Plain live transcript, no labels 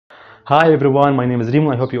Hi everyone, my name is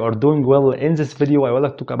Remo. I hope you are doing well. In this video, I would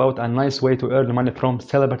like to talk about a nice way to earn money from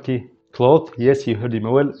celebrity clothes. Yes, you heard me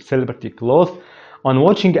well, celebrity clothes. On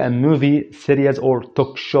watching a movie, series, or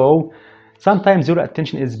talk show, sometimes your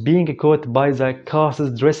attention is being caught by the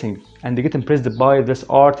cast's dressing and you get impressed by this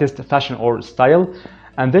artist, fashion, or style.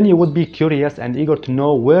 And then you would be curious and eager to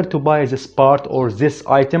know where to buy this part or this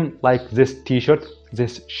item, like this t-shirt,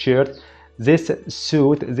 this shirt, this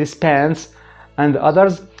suit, this pants, and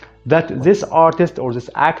others that this artist or this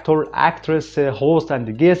actor, actress, host,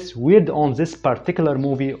 and guest weird on this particular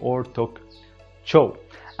movie or talk show.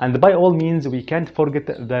 And by all means, we can't forget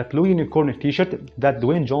the Blue Unicorn t-shirt that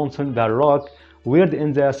Dwayne Johnson, The Rock, weared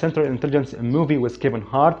in the Central Intelligence movie with Kevin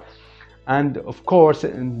Hart. And of course,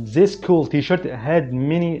 this cool t-shirt had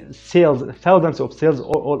many sales, thousands of sales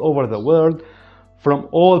all over the world, from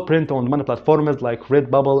all print-on-demand platforms like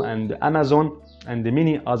Redbubble and Amazon and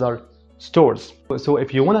many other stores. So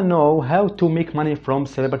if you want to know how to make money from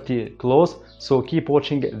celebrity clothes, so keep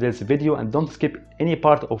watching this video and don't skip any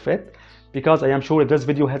part of it, because I am sure this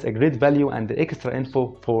video has a great value and extra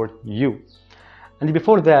info for you. And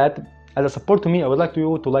before that, as a support to me, I would like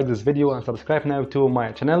you to like this video and subscribe now to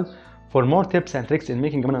my channel for more tips and tricks in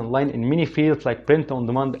making money online in many fields like print on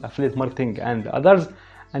demand, affiliate marketing, and others.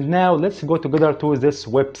 And now let's go together to this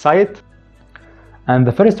website. And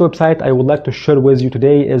the first website I would like to share with you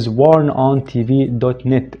today is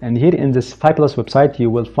wornontv.net. And here in this fabulous website,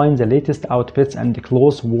 you will find the latest outfits and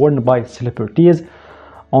clothes worn by celebrities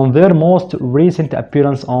on their most recent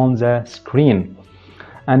appearance on the screen.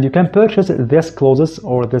 And you can purchase these clothes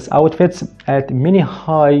or these outfits at many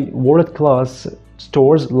high world-class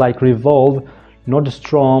stores like Revolve,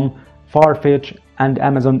 Nordstrom, Farfetch, and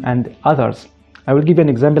Amazon, and others. I will give you an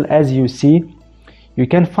example. As you see, you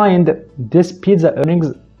can find this pizza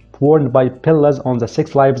earrings worn by pillas on the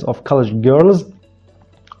 6 Lives of College Girls,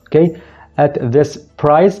 okay, at this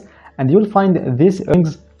price. And you'll find these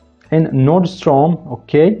earrings in Nordstrom,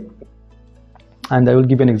 okay. And I will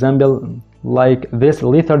give you an example like this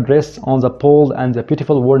leather dress on the pole and the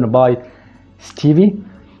beautiful worn by Stevie.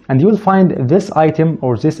 And you will find this item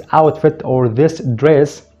or this outfit or this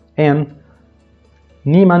dress in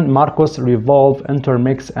Neiman Marcus, Revolve,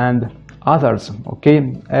 Intermix, and others,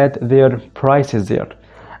 okay, at their prices there.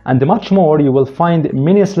 And much more, you will find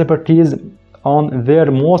many celebrities on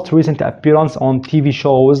their most recent appearance on TV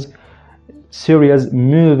shows, series,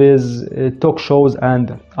 movies, talk shows,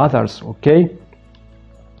 and others, okay.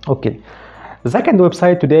 The second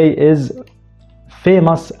website today is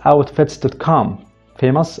famousoutfits.com.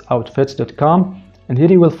 famousoutfits.com, and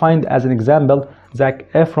here you will find, as an example,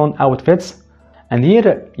 Zac Efron outfits. And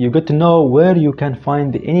here you get to know where you can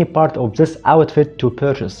find any part of this outfit to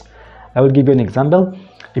purchase. I will give you an example.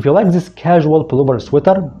 If you like this casual pullover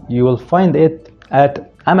sweater, you will find it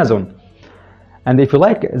at Amazon. And if you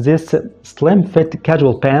like this slim fit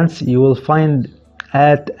casual pants, you will find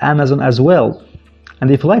at Amazon as well.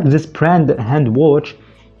 And if you like this brand hand watch,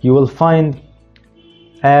 you will find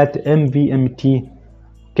at MVMT,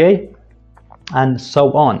 okay, and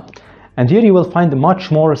so on. And here you will find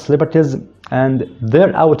much more celebrities and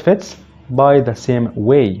their outfits by the same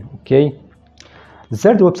way, okay. The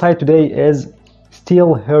third website today is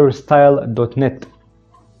steelhairstyle.net.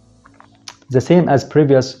 The same as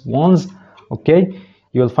previous ones, okay.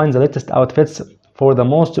 You will find the latest outfits for the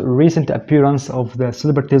most recent appearance of the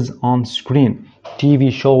celebrities on screen,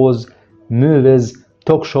 TV shows, movies,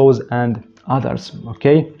 talk shows, and others,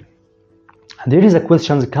 okay. And here is a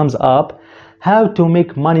question that comes up: how to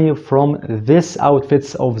make money from these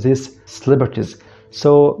outfits of these celebrities.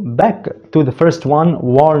 So back to the first one,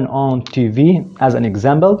 worn on TV, as an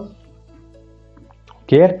example,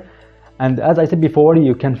 okay. And as I said before,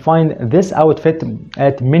 you can find this outfit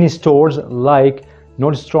at many stores like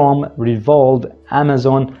Nordstrom, Revolve,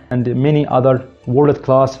 Amazon, and many other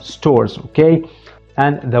world-class stores, okay.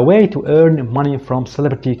 And the way to earn money from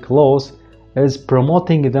celebrity clothes is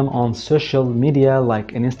promoting them on social media like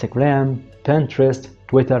Instagram, Pinterest,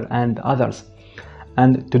 Twitter, and others.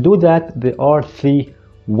 And to do that, there are 3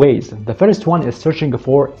 ways. The first one is searching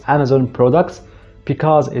for Amazon products,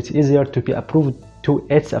 because it's easier to be approved to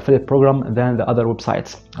its affiliate program than the other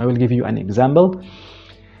websites. I will give you an example.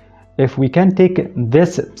 If we can take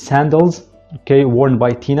this sandals, okay, worn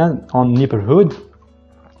by Tina on Neighborhood,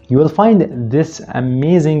 you will find this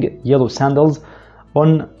amazing yellow sandals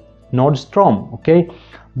on Nordstrom, okay.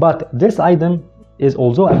 But this item is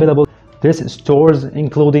also available these stores,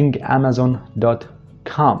 including Amazon.com.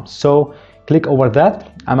 So click over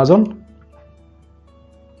that, Amazon,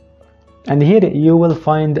 and here you will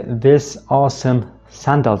find this awesome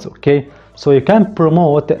sandals. Okay, so you can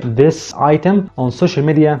promote this item on social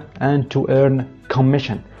media and to earn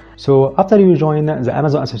commission. So after you join the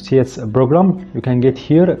Amazon Associates program, you can get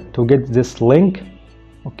here to get this link,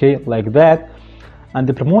 okay, like that,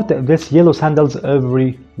 and promote this yellow sandals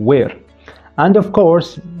everywhere. And of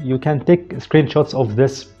course you can take screenshots of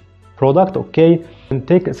this product, okay, and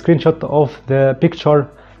take a screenshot of the picture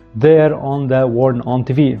there on the worn on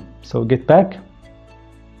TV. So get back,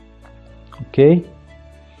 okay,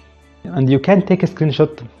 and you can take a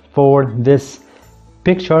screenshot for this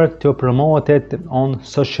picture to promote it on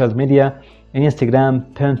social media,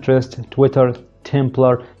 Instagram, Pinterest, Twitter,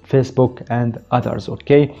 Tumblr, Facebook, and others.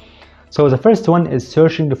 Okay, so the first one is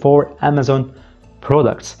searching for Amazon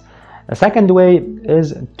products. The second way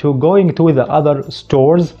is to going to the other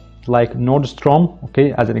stores like Nordstrom,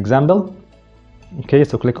 okay, as an example. Okay,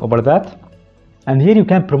 so click over that, and here you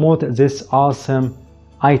can promote this awesome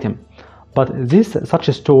item. But these such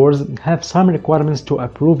stores have some requirements to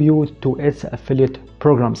approve you to its affiliate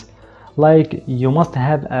programs. Like you must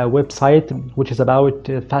have a website which is about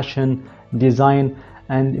fashion, design,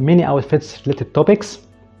 and many outfits related topics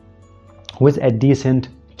with a decent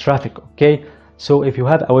traffic. Okay, so if you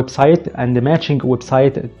have a website and the matching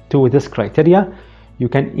website to this criteria, you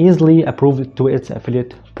can easily approve it to its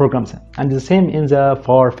affiliate programs. And the same in the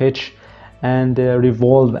Farfetch and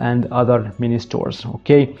Revolve and other mini stores.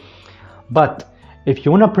 Okay, but if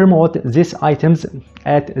you want to promote these items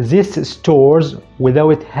at these stores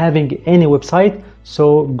without having any website,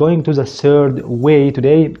 so going to the third way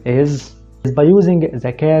today is by using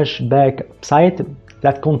the cashback site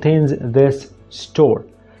that contains this store.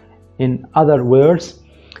 In other words,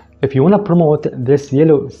 if you want to promote this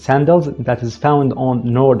yellow sandals that is found on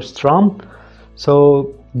Nordstrom,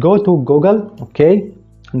 so go to Google, okay,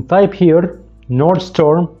 and type here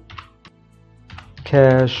Nordstrom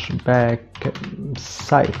cashback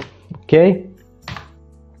site, okay,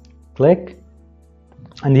 click,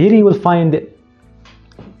 and here you will find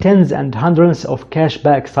tens and hundreds of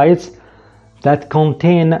cashback sites that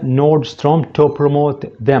contain Nordstrom to promote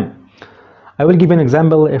them. I will give you an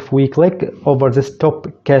example. If we click over this top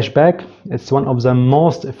cashback, it's one of the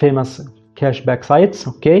most famous cashback sites.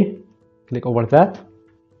 Okay, click over that,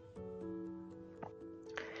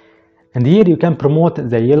 and here you can promote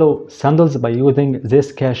the yellow sandals by using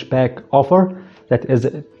this cashback offer that is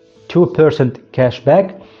 2%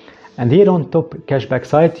 cashback. And here on top cashback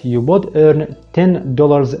site, you would earn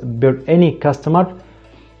 $10 per any customer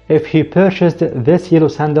if he purchased this yellow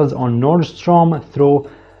sandals on Nordstrom through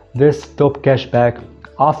this top cashback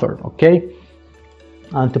offer. Okay,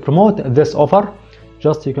 and to promote this offer,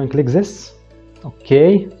 just you can click this,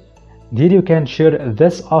 okay. Here you can share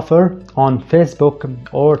this offer on Facebook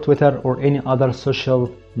or Twitter or any other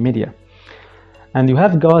social media. And you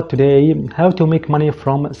have got today how to make money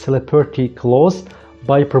from celebrity clothes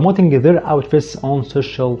by promoting their outfits on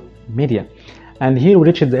social media. And here we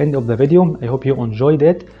reached the end of the video. I hope you enjoyed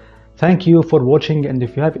it. Thank you for watching, and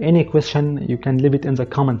if you have any question, you can leave it in the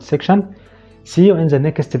comment section. See you in the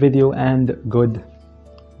next video, and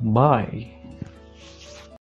goodbye.